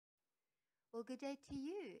Well, good day to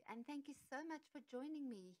you, and thank you so much for joining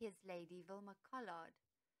me. Here's Lady Vilma Collard.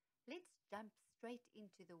 Let's jump straight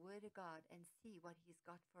into the Word of God and see what He's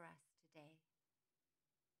got for us today.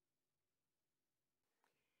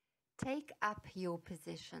 Take up your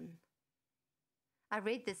position. I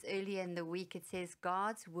read this earlier in the week. It says,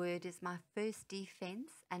 God's Word is my first defense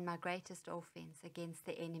and my greatest offense against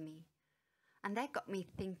the enemy. And that got me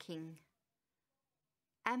thinking,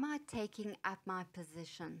 am I taking up my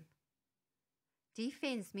position?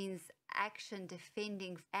 Defense means action,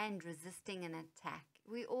 defending and resisting an attack.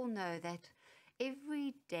 We all know that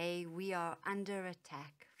every day we are under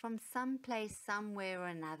attack from some place, somewhere or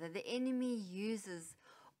another. The enemy uses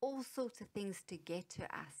all sorts of things to get to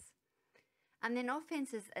us. And then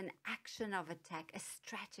offense is an action of attack, a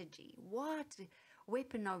strategy. What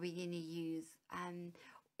weapon are we going to use?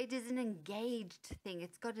 It is an engaged thing.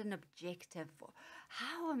 It's got an objective.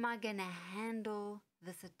 How am I going to handle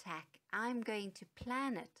this attack? I'm going to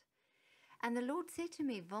plan it. And the Lord said to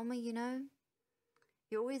me, Vilma,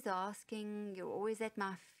 you're always asking, you're always at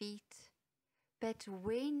my feet. But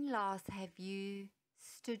when last have you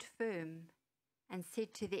stood firm and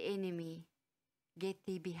said to the enemy, get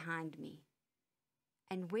thee behind me?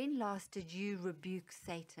 And when last did you rebuke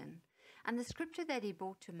Satan? And the scripture that he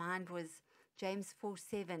brought to mind was James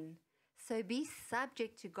 4:7. So be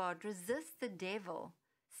subject to God, resist the devil,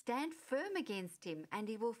 stand firm against him, and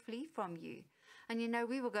he will flee from you. And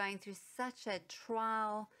we were going through such a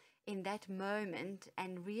trial in that moment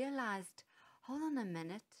and realized, hold on a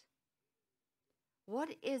minute, what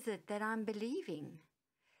is it that I'm believing?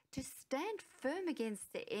 To stand firm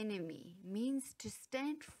against the enemy means to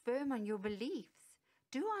stand firm on your beliefs.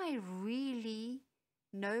 Do I really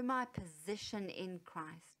know my position in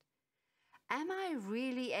Christ? Am I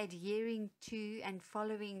really adhering to and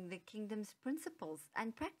following the kingdom's principles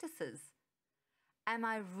and practices? Am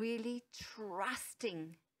I really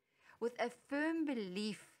trusting with a firm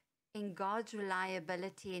belief in God's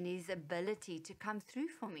reliability and His ability to come through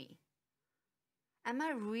for me? Am I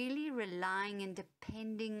really relying and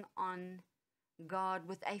depending on God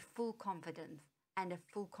with a full confidence and a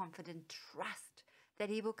full confident trust that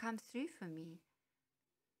He will come through for me?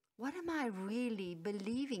 What am I really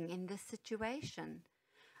believing in this situation?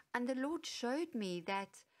 And the Lord showed me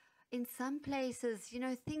that in some places,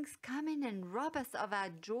 things come in and rob us of our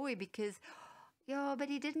joy because, but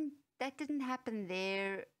that didn't happen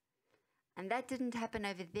there, and that didn't happen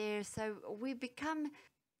over there. So we become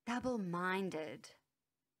double-minded.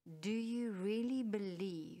 Do you really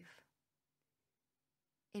believe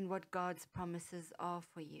in what God's promises are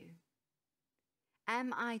for you?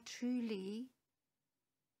 Am I truly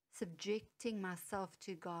subjecting myself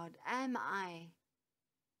to God? Am I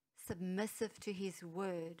submissive to His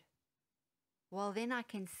word? Well, then I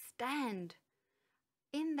can stand.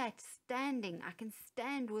 In that standing, I can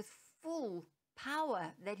stand with full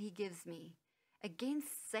power that He gives me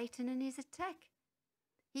against Satan and his attack.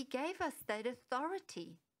 He gave us that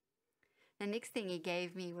authority. The next thing He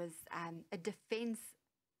gave me was a defense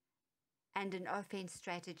and an offense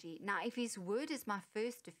strategy. Now, if His word is my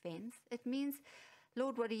first defense, it means,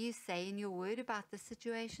 Lord, what do you say in your word about the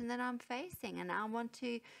situation that I'm facing? And I want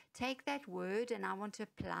to take that word and I want to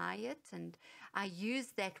apply it. And I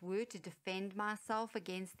use that word to defend myself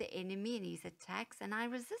against the enemy and his attacks, and I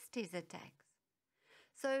resist his attacks.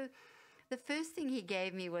 So the first thing He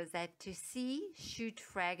gave me was that to see, shoot,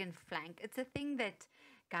 frag, and flank. It's a thing that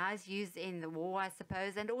guys use in the war, I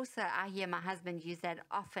suppose. And also I hear my husband use that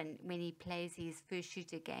often when he plays his first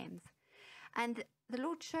shooter games. And the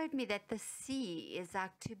Lord showed me that the C is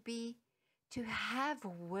like to have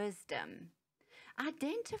wisdom.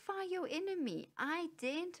 Identify your enemy.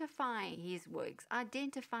 Identify his works.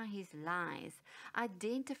 Identify his lies.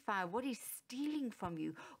 Identify what he's stealing from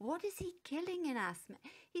you. What is he killing in us?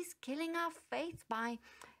 He's killing our faith by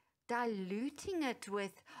diluting it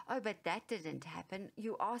with, oh, but that didn't happen.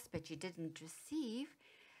 You asked, but you didn't receive.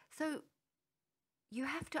 So you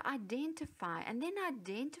have to identify, and then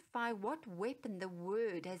identify what weapon the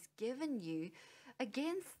word has given you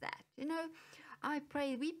against that.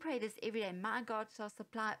 We pray this every day. My God shall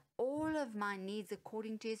supply all of my needs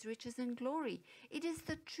according to His riches and glory. It is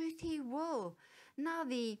the truth He will. Now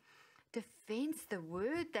the defense, the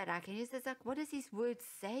word that I can use is like, what does His word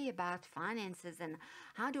say about finances, and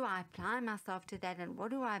how do I apply myself to that, and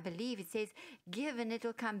what do I believe? It says, give and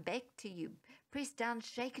it'll come back to you, pressed down,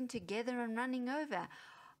 shaken together, and running over.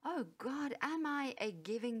 Oh God, am I a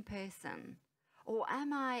giving person, or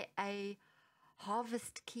am I a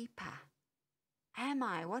harvest keeper?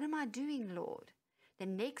 What am I doing, Lord? The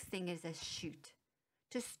next thing is a shoot,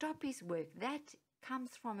 to stop His work. That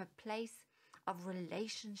comes from a place of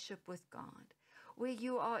relationship with God, where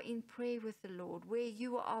you are in prayer with the Lord, where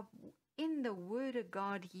you are in the Word of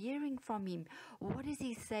God, hearing from Him. What is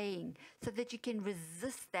He saying? So that you can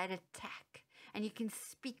resist that attack and you can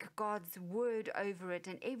speak God's word over it.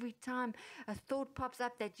 And every time a thought pops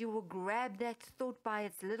up, that you will grab that thought by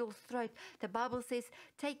its little throat. The Bible says,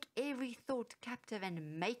 take every thought captive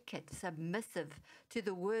and make it submissive to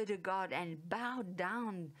the word of God and bow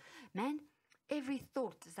down. Man, every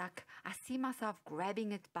thought is like, I see myself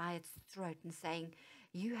grabbing it by its throat and saying,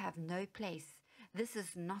 you have no place. This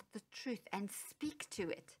is not the truth, and speak to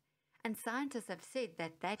it. And scientists have said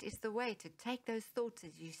that that is the way to take those thoughts,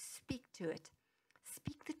 as you speak to it.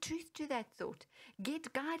 Speak the truth to that thought.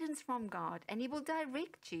 Get guidance from God, and He will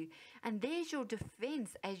direct you. And there's your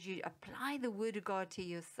defense as you apply the word of God to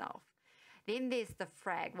yourself. Then there's the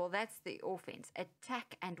frag. Well, that's the offense,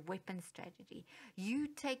 attack and weapon strategy. You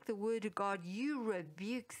take the word of God, you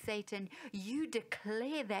rebuke Satan, you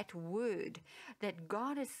declare that word that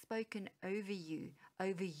God has spoken over you,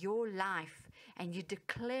 over your life, and you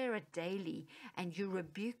declare it daily, and you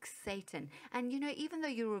rebuke Satan. And even though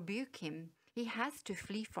you rebuke him, he has to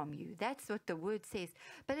flee from you. That's what the word says.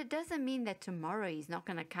 But it doesn't mean that tomorrow he's not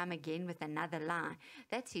going to come again with another lie.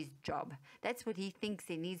 That's his job. That's what he thinks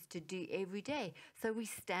he needs to do every day. So we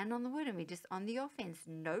stand on the word and we're just on the offense.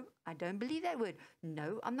 No, I don't believe that word.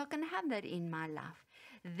 No, I'm not going to have that in my life.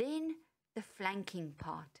 Then the flanking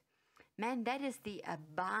part. Man, that is the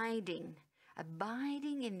abiding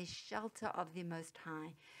in the shelter of the Most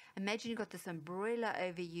High. Imagine you've got this umbrella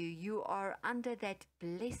over you. You are under that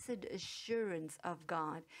blessed assurance of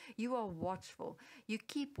God. You are watchful. You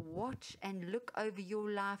keep watch and look over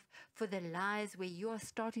your life for the lies where you are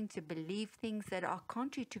starting to believe things that are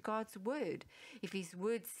contrary to God's word. If His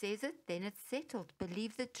word says it, then it's settled.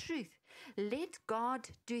 Believe the truth. Let God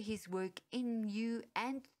do His work in you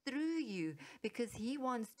and through you, because He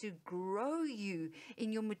wants to grow you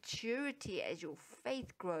in your maturity as your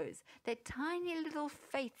faith grows. That tiny little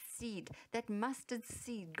faith seed, that mustard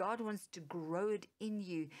seed, God wants to grow it in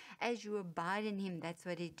you. As you abide in Him, that's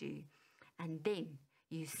what He do. And then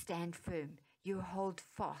you stand firm, you hold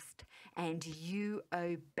fast, and you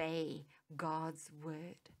obey God's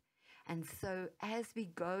word. And so as we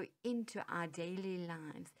go into our daily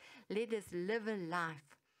lives, let us live a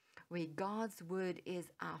life where God's word is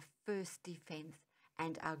our first defense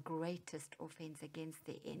and our greatest offense against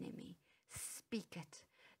the enemy. Speak it,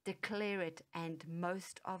 declare it, and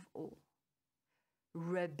most of all,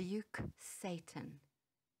 rebuke Satan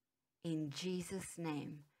in Jesus'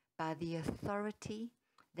 name by the authority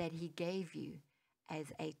that He gave you as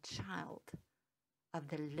a child of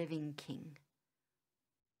the living King.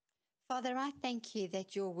 Father, I thank You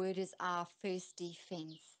that Your word is our first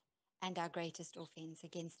defense and our greatest offense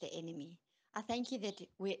against the enemy. I thank You that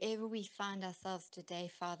wherever we find ourselves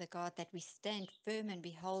today, Father God, that we stand firm and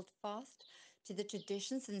we hold fast to the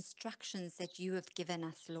traditions and instructions that You have given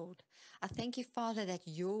us, Lord. I thank You, Father, that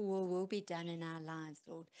Your will be done in our lives,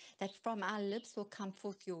 Lord, that from our lips will come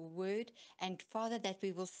forth Your word, and Father, that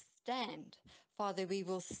we will stand. Father, we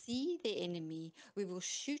will see the enemy, we will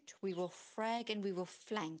shoot, we will frag, and we will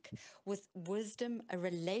flank with wisdom, a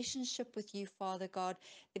relationship with You, Father God,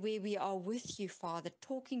 where we are with You, Father,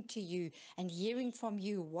 talking to You and hearing from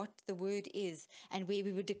You what the word is, and where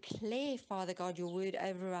we would declare, Father God, Your word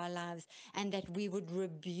over our lives, and that we would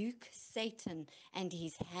rebuke Satan and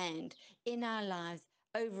his hand in our lives,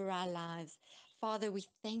 over our lives. Father, we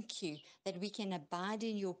thank You that we can abide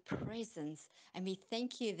in Your presence, and we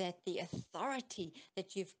thank You that the authority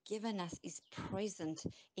that You've given us is present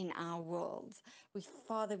in our world.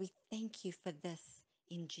 Father, we thank You for this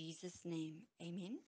in Jesus' name. Amen.